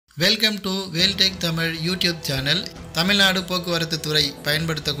Welcome to Vel Tech Tamil YouTube channel. Tamil Nadu போக்குவரத்து துறை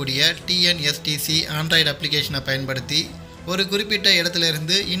பயன்படுத்தக்கூடிய TNSTC ஆண்ட்ராய்டு அப்ளிகேஷனை பயன்படுத்தி ஒரு குறிப்பிட்ட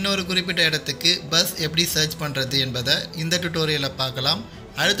இடத்துலேருந்து இன்னொரு குறிப்பிட்ட இடத்துக்கு பஸ் எப்படி சர்ச் பண்ணுறது என்பதை இந்த டுட்டோரியலில் பார்க்கலாம்.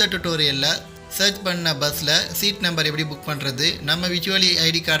 அடுத்த டுட்டோரியலில் சர்ச் பண்ண பஸ்ஸில் சீட் நம்பர் எப்படி புக் பண்ணுறது, நம்ம விஜுவலி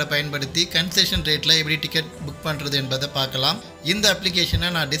ஐடி கார்டை பயன்படுத்தி கன்செஷன் ரேட்டில் எப்படி டிக்கெட் புக் பண்ணுறது என்பதை பார்க்கலாம். இந்த அப்ளிகேஷனை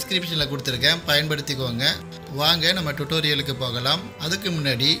நான் டிஸ்கிரிப்ஷனில் கொடுத்துருக்கேன், பயன்படுத்திக்கோங்க. வாங்க நம்ம டுட்டோரியலுக்கு போகலாம். அதுக்கு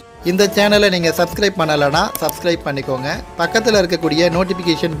முன்னாடி இந்த சேனலை நீங்கள் சப்ஸ்கிரைப் பண்ணலைன்னா சப்ஸ்கிரைப் பண்ணிக்கோங்க. பக்கத்தில் இருக்கக்கூடிய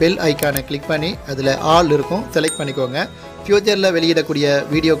நோட்டிஃபிகேஷன் பெல் ஐக்கானை கிளிக் பண்ணி அதில் ஆல் இருக்கும், செலக்ட் பண்ணிக்கோங்க. ஃப்யூச்சரில் வெளியிடக்கூடிய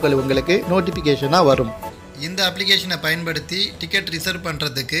வீடியோக்கள் உங்களுக்கு நோட்டிஃபிகேஷனாக வரும். இந்த அப்ளிகேஷனை பயன்படுத்தி டிக்கெட் ரிசர்வ்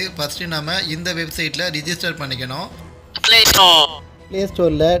பண்ணுறதுக்கு ஃபஸ்ட்டு நம்ம இந்த வெப்சைட்டில் ரிஜிஸ்டர் பண்ணிக்கணும். ப்ளே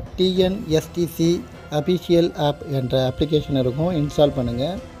ஸ்டோரில் TNSTC அஃபிஷியல் ஆப் என்ற அப்ளிகேஷன் இருக்கும், இன்ஸ்டால்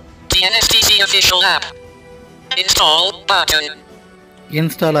பண்ணுங்கள். TNSTC official app. Install button.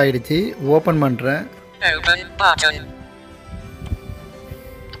 Install ஆகிடுச்சு, ஓப்பன் பண்ணுறேன். Open button.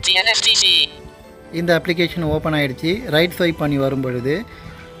 TNSTC. இந்த அப்ளிகேஷன் ஓப்பன் ஆகிடுச்சு. ரைட் ஸ்வைப் பண்ணி வரும் பொழுது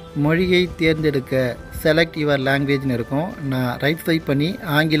மொழியை தேர்ந்தெடுக்க செலக்ட் யுவர் லாங்குவேஜ்னு இருக்கும். நான் ரைட் ஸ்வைப் பண்ணி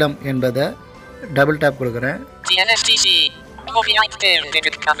ஆங்கிலம் என்பதை டபுள் டேப் கொடுக்குறேன். TNSTC.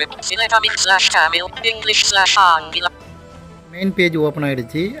 Tamil, English/Angila. Main page open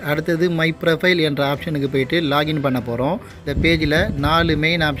ஆகிடுச்சு. அடுத்தது மை ப்ரொஃபைல் என்ற ஆப்ஷனுக்கு போயிட்டு லாகின் பண்ண போகிறோம். இந்த பேஜில் 4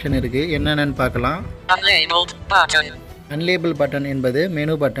 மெயின் ஆப்ஷன் இருக்குது, என்னென்னு பார்க்கலாம். அன்லேபிள் பட்டன் என்பது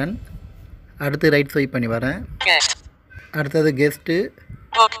மெனு பட்டன். அடுத்து ரைட் ஸ்வைப் பண்ணி வரேன். அடுத்தது guest,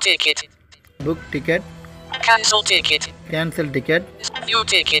 book ticket, cancel ticket,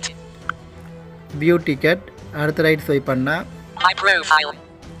 view ticket. அடுத்து ரைட் ஸ்வைப் பண்ணால்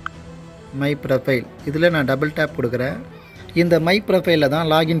மை ப்ரொஃபைல். இதில் நான் டபுள் டேப் கொடுக்குறேன். இந்த மை ப்ரொஃபைலில் தான்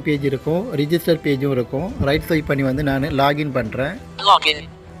லாகின் பேஜ் இருக்கும், ரிஜிஸ்டர் பேஜும் இருக்கும். ரைட் ஸ்வைப் பண்ணி வந்து நான் லாகின் பண்ணுறேன்.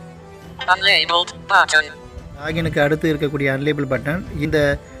 லாகினுக்கு அடுத்து இருக்கக்கூடிய அன்லேபிள் பட்டன் இந்த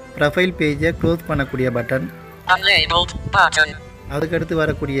ப்ரொஃபைல் பேஜை க்ளோஸ் பண்ணக்கூடிய பட்டன். அதுக்கடுத்து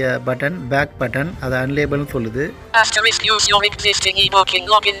வரக்கூடிய பட்டன் பேக் பட்டன், அது அன்லேபிள்னு சொல்லுது.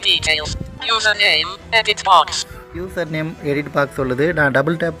 யூசர் நேம் எடிட் பாக்ஸ் சொல்லுது. நான்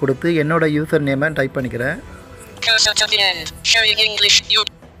டபுள் டேப் கொடுத்து என்னோட யூசர் நேமை டைப் பண்ணிக்கிறேன்.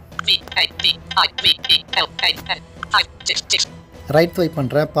 ரைட் ஸ்வைப்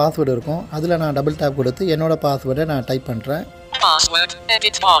பண்ணுறேன், பாஸ்வேர்டு இருக்கும். அதில் நான் டபுள் டேப் கொடுத்து என்னோட பாஸ்வேர்டை நான் டைப் பண்ணுறேன். Password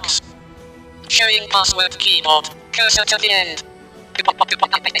edit box. Showing password keyboard. Cursor to the end.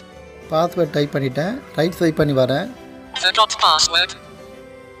 Password type பண்ணிட்டேன். ரைட் ஸ்வைப் பண்ணி வரேன். Forgot password.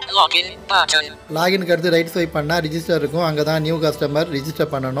 Login button. லாகினுக்கு அடுத்து ரைட் ஸ்வைப் பண்ணால் ரிஜிஸ்டர் இருக்கும், அங்கே தான் நியூ கஸ்டமர்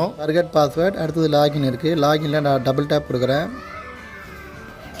ரிஜிஸ்டர் பண்ணணும். Forgot password. அடுத்தது லாகின் இருக்குது. லாகினில் நான் டபுள் டேப் கொடுக்குறேன்.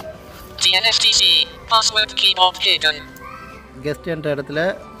 TNSTC password keyboard hidden. Guest என்ற இடத்துல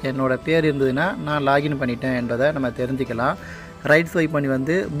என்னோட பேர் இருந்ததுன்னா நான் லாகின் பண்ணிட்டேன் என்பதை நம்ம தெரிஞ்சுக்கலாம். ரைட் ஸ்வைப் பண்ணி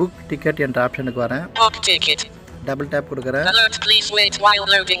வந்து புக் டிக்கெட் என்ற ஆப்ஷனுக்கு வரேன். டபுள் டேப் கொடுக்குறேன்.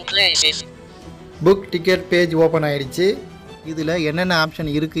 புக் டிக்கெட் பேஜ் ஓப்பன் ஆகிடுச்சு. இதில் என்னென்ன ஆப்ஷன்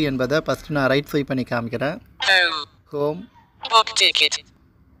இருக்குது என்பதை ஃபஸ்ட்டு நான் ரைட் ஸ்வைப் பண்ணி காமிக்கிறேன். Home,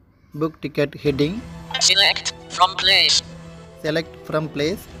 book ticket heading, select from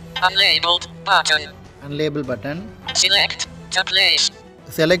place, அன்லேபிள் button,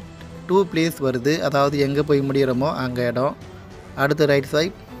 select to place வருது, அதாவது எங்கே போய் முடிகிறோமோ அங்கே இடம். அடுத்து right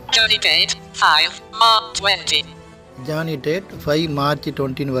swipe. Journey date 5 March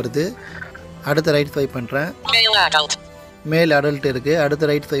 20 வருது. அடுத்து ரைட் ஸ்வைப் பண்ணுறேன். மேல் அடல்ட் இருக்குது. அடுத்து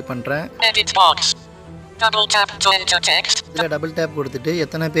ரைட் ஸ்வைப் பண்ணுறேன். இதில் டபுள் டேப் கொடுத்துட்டு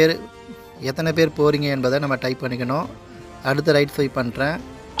எத்தனை பேர் போகிறீங்க என்பதை நம்ம டைப் பண்ணிக்கணும். அடுத்து ரைட் ஸ்வைப் பண்ணுறேன்.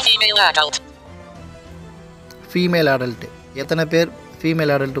 ஃபீமேல் அடல்ட், எத்தனை பேர்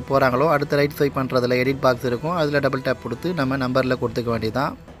ஃபீமேல் அடல்ட் போகிறாங்களோ அடுத்த ரைட் ஸ்வைப் பண்ணுறதுல எடிட் பாக்ஸ் இருக்கும், அதில் டபுள் டேப் கொடுத்து நம்ம நம்பரில் கொடுத்துக்க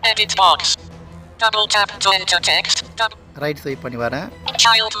வேண்டியதான். ரைட் ஸ்வைப் பண்ணி வரேன்.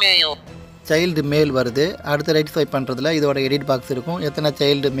 சைல்டு மேல் வருது. அடுத்த ரைட் ஸ்வைப் பண்ணுறதுல இதோட எடிட் பாக்ஸ் இருக்கும், எத்தனை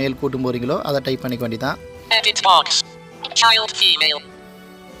சைல்டு மேல் கூட்டும் போகிறீங்களோ அதை டைப் பண்ணிக்க வேண்டியதான்.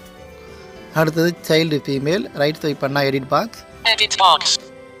 அடுத்தது சைல்டு ஃபீமேல். ரைட் ஸ்வைப் பண்ணால் எடிட் பாக்ஸ்.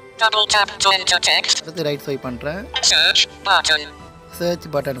 அடுத்து ரைட் ஸ்வைப் பண்ணுறேன். சர்ச்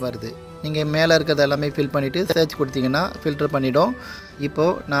பட்டன் வருது. நீங்கள் மேலே இருக்கிறது எல்லாமே ஃபில் பண்ணிவிட்டு சர்ச் கொடுத்தீங்கன்னா ஃபில்டர் பண்ணிவிடும்.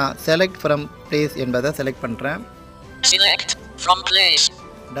 இப்போது நான் செலக்ட் ஃப்ரம் பிளேஸ் என்பதை செலக்ட் பண்ணுறேன்.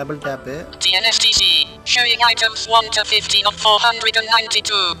 Double tape.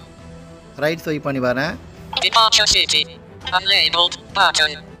 ரைட் ஸ்வைப் பண்ணி வரேன்.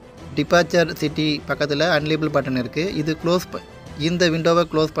 டிபார்ச்சர் சிட்டி பக்கத்தில் அன்லேபிள் பட்டன் இருக்குது. இது க்ளோஸ் இந்த விண்டோவை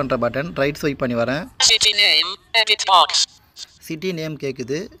க்ளோஸ் பண்ணுற பட்டன். ரைட் ஸ்வைப் பண்ணி வரேன். சிட்டி நேம்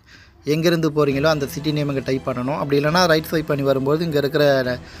கேட்குது. எங்கேருந்து போகிறீங்களோ அந்த சிட்டி நேம் இங்கே டைப் பண்ணணும். அப்படி இல்லைனா ரைட் ஸ்வைப் பண்ணி வரும்போது இங்கே இருக்கிற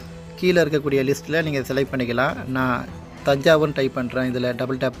கீழே இருக்கக்கூடிய லிஸ்ட்டில் நீங்கள் செலக்ட் பண்ணிக்கலாம். நான் தஞ்சாவூர்னு டைப் பண்ணுறேன். இதில்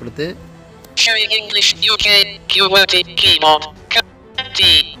டபுள் டேப் கொடுத்து Showing English UK QWERTY keyboard T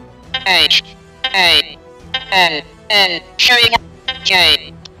H A N N showing J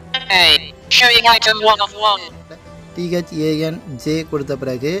A showing item 1 of 1 THANJ கொடுத்த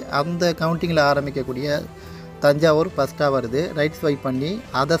பிறகு அந்த கவுண்டிங்கில் ஆரம்பிக்கக்கூடிய தஞ்சாவூர் ஃபஸ்ட்டாக வருது. ரைட் ஸ்வைப் பண்ணி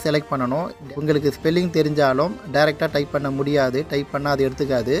அதை செலக்ட் பண்ணணும். உங்களுக்கு ஸ்பெல்லிங் தெரிஞ்சாலும் டைரெக்டாக டைப் பண்ண முடியாது. டைப் பண்ணால் அது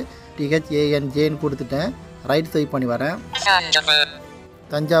எடுத்துக்காது. THANJன்னு கொடுத்துட்டேன். ரைட் ஸ்வைப் பண்ணி வரேன்.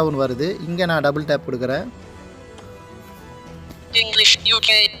 தஞ்சாவூர் வருது. இங்கே நான் டபுள் டேப் கொடுக்குறேன். English UK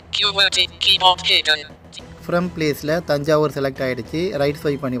QWERTY keyboard hidden from பிளேஸில் தஞ்சாவூர் செலக்ட் ஆகிடுச்சு. ரைட்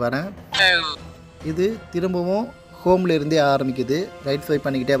ஸ்வைப் பண்ணி வரேன். இது திரும்பவும் ஹோமில் இருந்தே ஆரம்பிக்குது. ரைட் ஸ்வைப்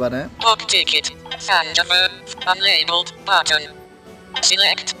பண்ணிக்கிட்டே வரேன். Book ticket Thanjavur unlabeled button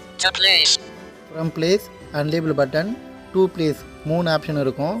select to place from place அன்லேபிள் button two place 3 option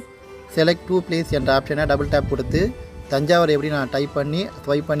இருக்கும். செலக்ட் டூ பிளேஸ் என்ற ஆப்ஷனை டபுள் டேப் கொடுத்து தஞ்சாவூர் எப்படி நான் டைப் பண்ணி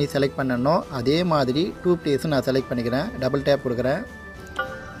ஸ்வைப் பண்ணி செலக்ட் பண்ணனோ அதே மாதிரி டூ பிளேஸும் நான் செலக்ட் பண்ணிக்கிறேன். டபுள் டேப் கொடுக்குறேன்.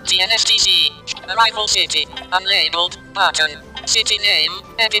 TNSTC arrival city unlabeled button city name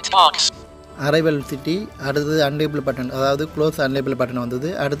edit box arrival city. அடுத்தது அன்லேபிள் பட்டன், அதாவது க்ளோஸ் அன்லேபிள் பட்டன் வந்தது.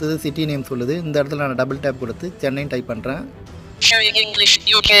 அடுத்தது சிட்டி நேம் சொல்லுது. இந்த இடத்துல நான் டபுள் டேப் கொடுத்து சென்னை டைப் பண்ணுறேன். Showing English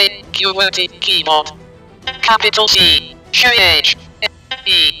UK QWERTY keyboard capital C show H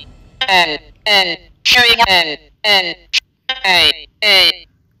E N N showing N N A A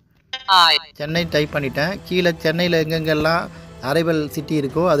I Chennai type பண்ணிட்டேன். கீழே சென்னையில் எங்கெங்கெல்லாம் அரைவல் சிட்டி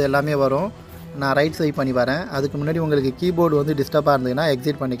இருக்கோ அது எல்லாமே வரும். நான் ரைட் ஸ்வைப் பண்ணி வரேன். அதுக்கு முன்னாடி உங்களுக்கு கீபோர்டு வந்து டிஸ்டர்பாக இருந்ததுன்னா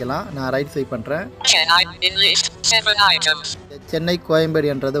எக்ஸிட் பண்ணிக்கலாம். நான் ரைட் ஸ்வைப் பண்ணுறேன். சென்னை கோயம்பேடு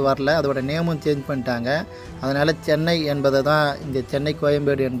என்றது வரல. அதோட நேமும் சேஞ்ச் பண்ணிட்டாங்க. அதனால் சென்னை என்பதை தான் இங்கே சென்னை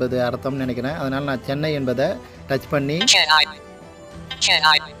கோயம்பேடு என்பது அர்த்தம்னு நினைக்கிறேன். அதனால் நான் சென்னை என்பதை டச் பண்ணி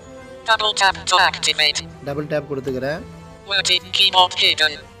டபுள் டேப் கொடுத்துக்கிறேன்.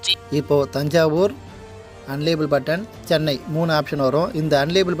 இப்போது தஞ்சாவூர் அன்லேபிள் பட்டன் சென்னை 3 ஆப்ஷன் வரும். இந்த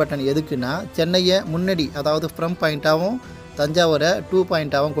அன்லேபிள் பட்டன் எதுக்குன்னா சென்னையை முன்னாடி, அதாவது ஃப்ரம் பாயிண்ட்டாகவும் தஞ்சாவூரை 2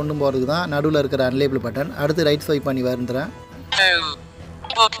 பாயிண்ட்டாகவும் கொண்டு போகிறதுக்கு தான் நடுவில் இருக்கிற அன்லேபிள் பட்டன். அடுத்து ரைட் ஸ்வைப் பண்ணி வந்துடுறேன்.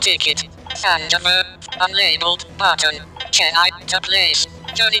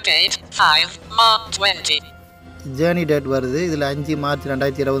 ஜேர்னி டேட் வருது. இதில் 5 மார்ச்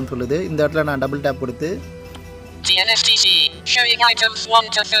 2020 சொல்லுது. இந்த இடத்துல நான் டபுள் டேப் கொடுத்து TNSTC showing items 1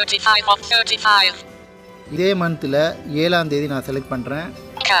 to 35 of 35 இதே மந்த்தில் 7ஆம் தேதி நான் செலக்ட் பண்ணுறேன்.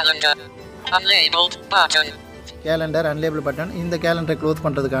 calendar unlabeled button calendar அன்லேபிள் button. இந்த கேலண்டரை க்ளோஸ்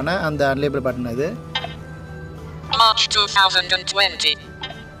பண்ணுறதுக்கான அந்த அன்லேபிள் பட்டன் இது. March 2020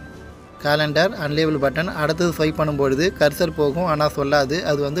 calendar அன்லேபிள் button. அடுத்தது ஸ்வைப் பண்ணும்பொழுது கர்சர் போகும், ஆனால் சொல்லாது.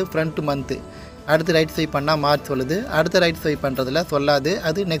 அது வந்து ஃப்ரண்ட் மந்த்து. அடுத்து ரைட் ஸ்வைப் பண்ணால் மார்ச் சொல்லுது. அடுத்து ரைட் ஸ்வைப் பண்ணுறதுல சொல்லாது,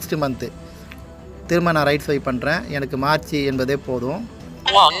 அது நெக்ஸ்ட் மந்த்து. திரும்ப நான் ரைட் ஸ்வைப் பண்ணுறேன். எனக்கு மார்ச் என்பதே போதும்.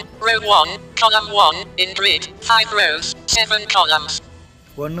 1 row 1 column 1 in grid 5 rows 7 columns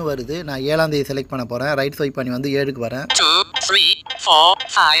 1 வருது. நான் 7ஆம் தேதி செலக்ட் பண்ண போகிறேன். ரைட் ஸ்வைப் பண்ணி வந்து 7க்கு வரேன். 2 3 4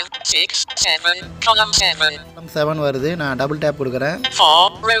 5 6 7 column 7 7 வருது. நான் டபுள் டேப் கொடுக்குறேன். 4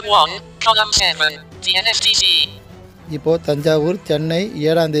 row 1 column 7 TNSTC. இப்போது தஞ்சாவூர் சென்னை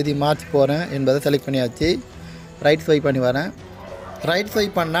 7ஆம் தேதி மார்ச் போகிறேன் என்பதை செலக்ட் பண்ணியாச்சு. ரைட் ஸ்வைப் பண்ணி வரேன். ரைட்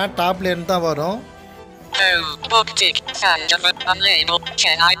ஸ்வைப் பண்ணால் டாப்லேருந்து தான் வரும். book tick Thanjavur unlabeled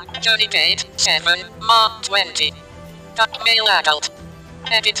Chennai journey date 7 March 20 mail adult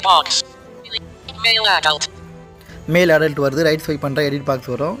edit box mail adult mail adult வருது. ரைட் ஸ்வைப் பண்ணுற எடிட்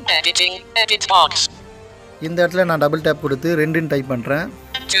பாக்ஸ் வரும். editing edit box இந்த இடத்துல நான் டபுள் டேப் கொடுத்து 2ன்னு டைப் பண்ணுறேன்.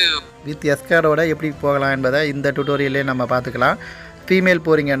 வித் எஸ்காரோட எப்படி போகலாம் என்பதை இந்த டுட்டோரியல்லே நம்ம பார்த்துக்கலாம். ஃபீமேல்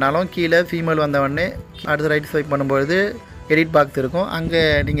போகிறீங்கன்னாலும் கீழே ஃபீமேல் வந்தவொடனே அடுத்து ரைட் ஸ்வைப் பண்ணும்பொழுது எடிட் பாக்ஸ் இருக்கும். அங்கே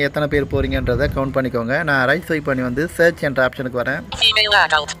நீங்கள் எத்தனை பேர் போகிறீங்கன்றதை கவுண்ட் பண்ணிக்கோங்க. நான் ரைட் ஸ்வைப் பண்ணி வந்து சர்ச் என்ற ஆப்ஷனுக்கு வரேன். Female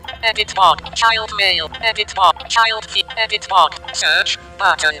adult edit box child male edit box child edit box search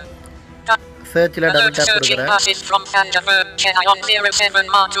button சர்ச்சில் டபுள் டேப் கொடுக்குறேன். buses from Thanjavur Chennai on 07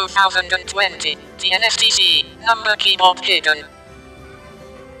 March 2020 TNSTC number keyboard hidden.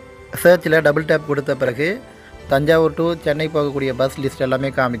 சர்ச்சில் டபுள் டேப் கொடுத்த பிறகு தஞ்சாவூர் டு சென்னை போகக்கூடிய பஸ் லிஸ்ட் எல்லாமே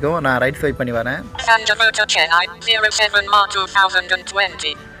காமிக்கும். நான் ரைட் ஸ்வைப் பண்ணி வரேன். Thanjavur to Chennai 07 March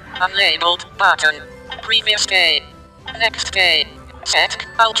 2020 unlabeled button previous day next day set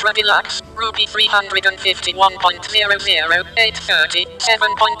ultra deluxe rupee 351.00 830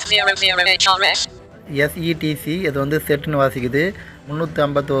 7.00 HRS SETC இது வந்து செட்டுன்னு வாசிக்குது.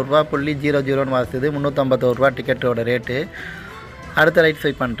 351.00 வாசிக்குது. 351 டிக்கெட்டோட ரேட்டு. அடுத்த ரைட்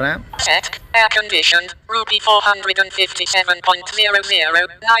ஸ்வைப் பண்ணுறேன். Set air conditioned rupee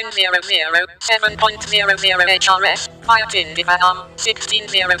 457.00 7.00 HRS Fiat Indivanam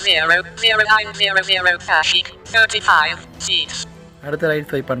 1600 Kashik 35 seats. அடுத்த ரைட்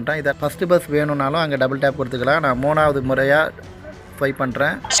ஸ்வைப் பண்ணுறேன். இதை first bus வேணும்னாலும் அங்கே double tape கொடுத்துக்கலாம். நான் 3வது முறையாக ஸ்வைப்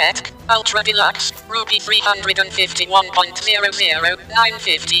பண்ணுறேன். Set Ultra Deluxe rupee 351.00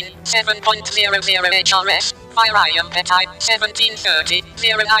 915 7.00 HRS Tyre 1730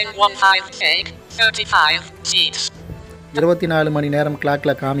 0915 35 seats. 24 மணி நேரம்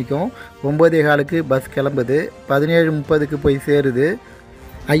கிளாக்கில் காமிக்கும். 9:15க்கு பஸ் கிளம்புது. 17:30க்கு போய் சேருது.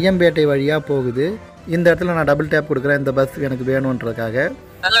 ஐயம்பேட்டை வழியாக போகுது. இந்த இடத்துல நான் டபுள் டேப் கொடுக்குறேன் இந்த பஸ் எனக்கு வேணுன்றதுக்காக.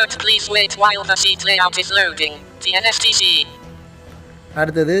 Alert, please wait while the seat layout is loading. TNSTC.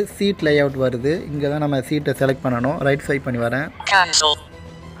 அடுத்தது சீட் லேஅவுட் வருது. இங்கே தான் நம்ம சீட்டை செலக்ட் பண்ணணும். ரைட் ஸ்வைப் பண்ணி வரேன். Cancel.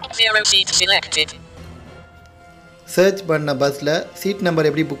 0 seat selected. சர்ச் பண்ண பஸ்ஸில் சீட் நம்பர்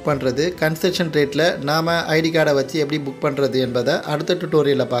எப்படி புக் பண்ணுறது, கன்செஷன் ரேட்டில் நாம் ஐடி கார்டை வச்சு எப்படி புக் பண்ணுறது என்பதை அடுத்த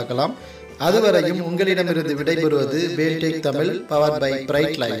டுட்டோரியலில் பார்க்கலாம். அதுவரையும் உங்களிடமிருந்து விடைபெறுவது Vel Tech Tamil, powered by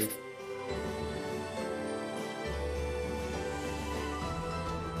bright life.